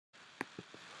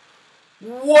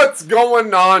What's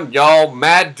going on, y'all?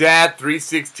 Mad Dad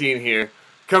 316 here,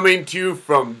 coming to you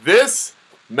from this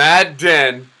Mad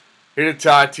Den, here to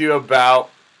talk to you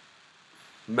about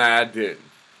Madden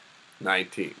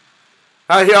 19.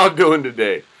 How y'all doing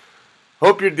today?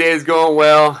 Hope your day is going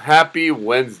well. Happy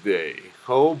Wednesday.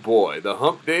 Oh boy, the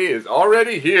hump day is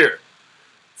already here.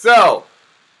 So,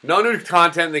 no new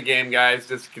content in the game, guys.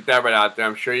 Just get that right out there.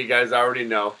 I'm sure you guys already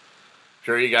know. I'm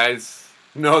sure you guys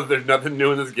know there's nothing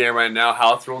new in this game right now.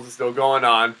 House rules are still going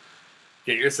on.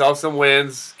 Get yourself some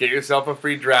wins. Get yourself a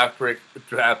free draft prick.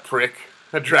 Pick prick.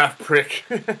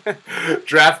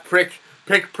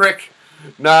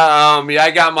 Nah, yeah,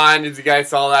 I got mine. As you guys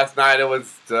saw last night, it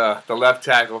was the left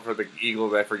tackle for the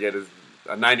Eagles. I forget is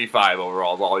a 95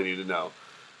 overall. Is all you need to know.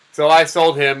 So I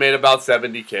sold him, made about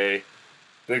 70K.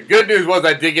 The good news was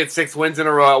I did get 6 wins in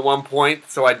a row at one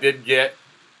point, so I did get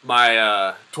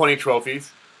my 20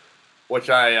 trophies, which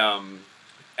and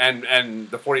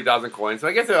the 40,000 coins. So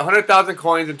I guess 100,000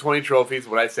 coins and 20 trophies,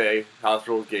 what I say House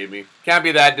Rules gave me. Can't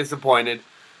be that disappointed.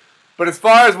 But as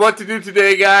far as what to do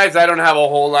today, guys, I don't have a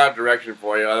whole lot of direction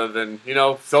for you other than,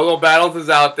 solo battles is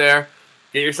out there.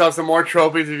 Get yourself some more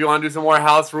trophies if you want to do some more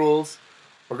House Rules.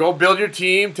 Or go build your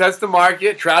team, test the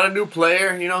market, try out a new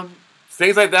player,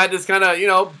 things like that. Just kind of,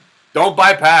 don't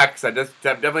buy packs. I just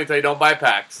definitely tell you don't buy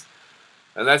packs.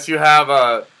 Unless you have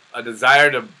a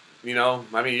desire to, if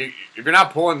you're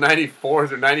not pulling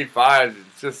 94s or 95s,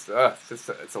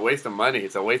 it's a waste of money.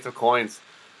 It's a waste of coins.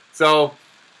 So,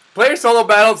 play your solo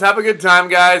battles. Have a good time,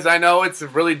 guys. I know it's a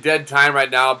really dead time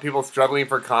right now. People struggling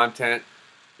for content.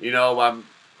 I don't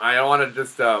want to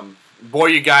just bore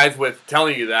you guys with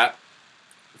telling you that.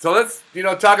 So let's,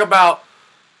 talk about,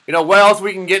 what else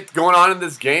we can get going on in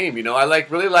this game. I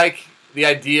really like the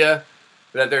idea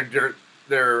that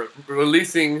they're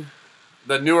releasing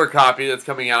the newer copy that's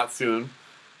coming out soon,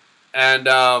 and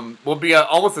will be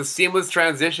almost a seamless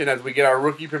transition as we get our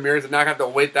rookie premieres and not have to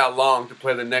wait that long to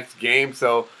play the next game.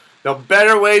 So the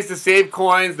better ways to save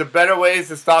coins, the better ways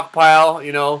to stockpile,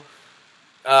 your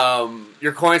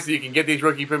coins so you can get these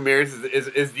rookie premieres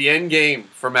is the end game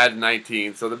for Madden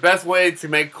 19. So the best way to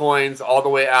make coins all the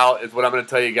way out is what I'm going to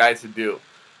tell you guys to do.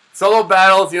 Solo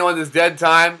battles, in this dead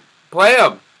time, play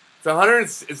them. It's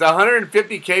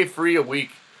 150K free a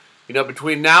week.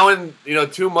 Between now and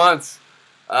 2 months,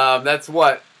 that's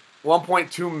what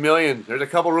 1.2 million. There's a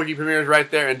couple rookie premieres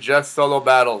right there and just solo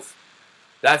battles.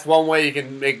 That's one way you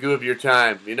can make good of your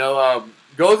time.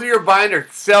 Go through your binder,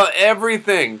 sell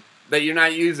everything that you're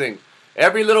not using.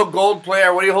 Every little gold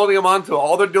player, what are you holding them on to?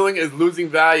 All they're doing is losing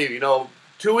value.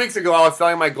 2 weeks ago I was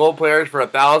selling my gold players for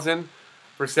 1,000,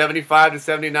 for 75 to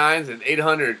 79s, and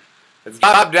 800. It's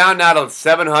dropped down now to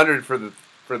 700 for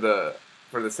the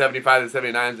 75 to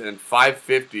 79s and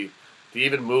 550 to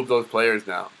even move those players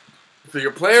now. So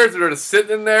your players that are just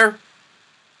sitting in there,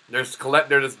 they're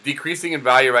just decreasing in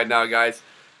value right now, guys.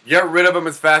 Get rid of them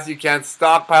as fast as you can.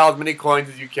 Stockpile as many coins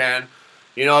as you can.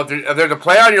 If there's a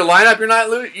player on your lineup you're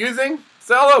not using,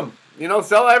 sell them.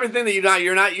 Sell everything that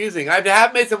you're not using. I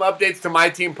have made some updates to my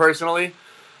team personally.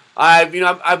 I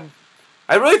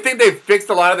really think they've fixed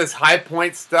a lot of this high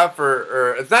point stuff,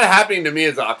 or it's not happening to me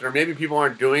as often, or maybe people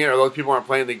aren't doing it, or those people aren't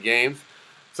playing the games.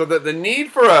 So the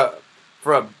need for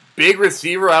a big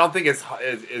receiver, I don't think is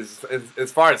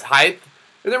as far as hype,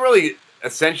 isn't really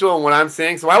essential in what I'm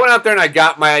saying. So I went out there and I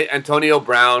got my Antonio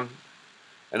Brown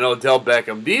and Odell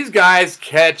Beckham. These guys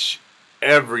catch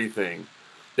everything.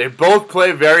 They both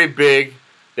play very big.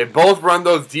 They both run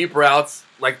those deep routes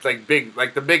like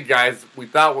the big guys we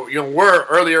thought were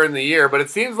earlier in the year. But it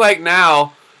seems like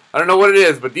now, I don't know what it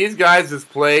is, but these guys just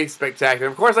play spectacular.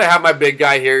 Of course, I have my big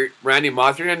guy here, Randy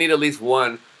Moss. You're gonna need at least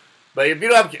one. But if you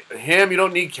don't have him, you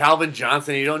don't need Calvin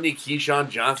Johnson. You don't need Keyshawn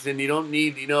Johnson. You don't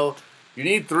need you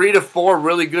need 3 to 4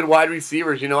 really good wide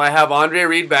receivers. I have Andre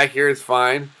Reed back here is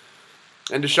fine,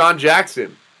 and Deshaun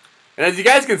Jackson. And as you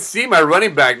guys can see, my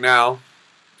running back now,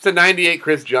 it's a 98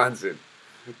 Chris Johnson.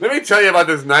 Let me tell you about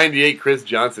this 98 Chris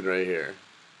Johnson right here.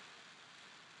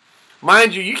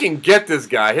 Mind you can get this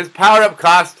guy. His power up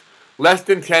cost less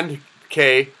than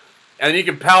 10K, and you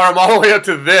can power him all the way up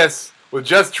to this with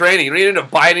just training. You don't even need to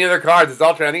buy any other cards. It's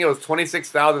all training. I think it was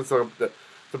 26,000. So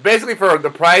basically for the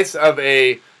price of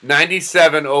a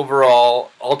 97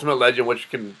 overall Ultimate Legend, which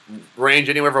can range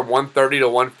anywhere from 130 to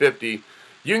 150,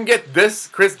 you can get this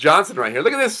Chris Johnson right here.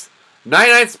 Look at this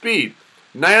 99 speed.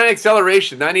 99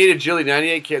 acceleration, 98 agility,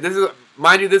 98 care.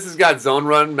 Mind you, this has got zone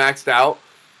run maxed out.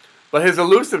 But his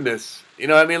elusiveness, look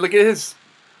at his,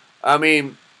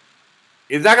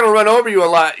 he's not going to run over you a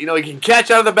lot. He can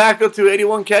catch out of the backfield too,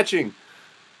 81 catching.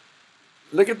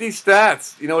 Look at these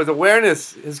stats. His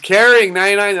awareness, his carrying,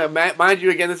 99. Mind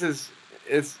you, again, this is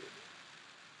It's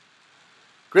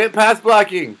great pass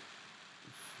blocking.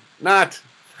 Not.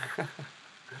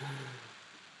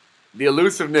 The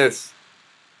elusiveness,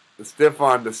 the stiff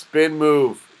arm, the spin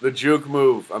move, the juke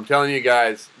move. I'm telling you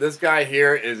guys, this guy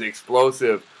here is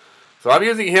explosive. So I'm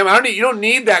using him. You don't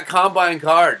need that combine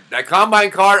card. That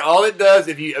combine card, all it does,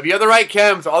 if you have the right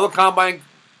chems, all the combine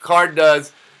card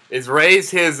does is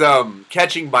raise his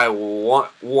catching by one,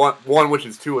 which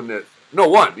is 2 in this. No,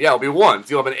 1. Yeah, it'll be 1. So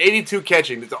you'll have an 82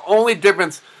 catching. That's the only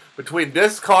difference between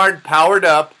this card powered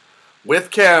up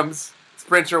with chems,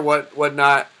 sprinter,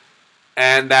 whatnot,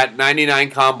 and that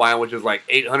 99 combine, which is like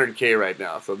 800K right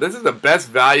now. So this is the best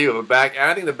value of a back, and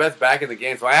I think the best back in the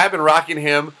game. So I have been rocking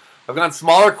him. I've gone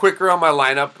smaller, quicker on my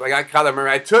lineup. Like I Kyler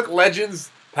Murray. I took Legends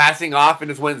passing off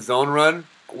and just went zone run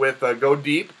with Go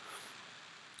Deep.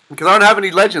 Because I don't have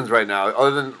any Legends right now,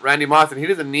 other than Randy Moss, and he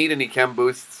doesn't need any chem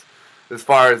boosts as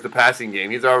far as the passing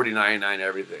game. He's already 99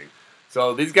 everything.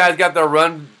 So these guys got their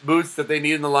run boosts that they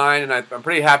need in the line, and I'm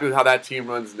pretty happy with how that team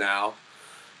runs now.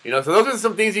 So those are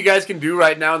some things you guys can do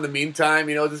right now in the meantime.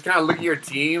 Just kind of look at your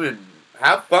team and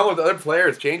have fun with other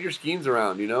players. Change your schemes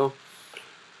around,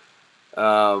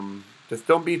 Just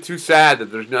don't be too sad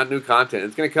that there's not new content.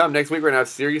 It's going to come. Next week we're going to have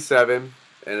Series 7,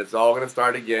 and it's all going to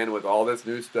start again with all this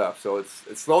new stuff. So it's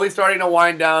slowly starting to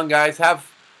wind down, guys.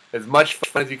 Have as much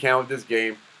fun as you can with this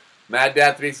game.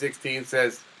 MadDad316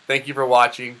 says, thank you for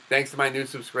watching. Thanks to my new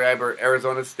subscriber,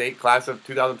 Arizona State, class of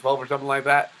 2012 or something like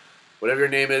that. Whatever your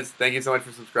name is, thank you so much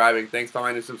for subscribing. Thanks to all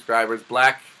my new subscribers.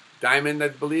 Black Diamond, I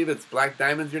believe it's Black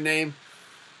Diamond's your name.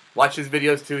 Watch his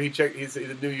videos too. He's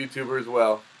a new YouTuber as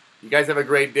well. You guys have a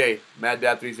great day.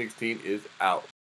 MadDad316 is out.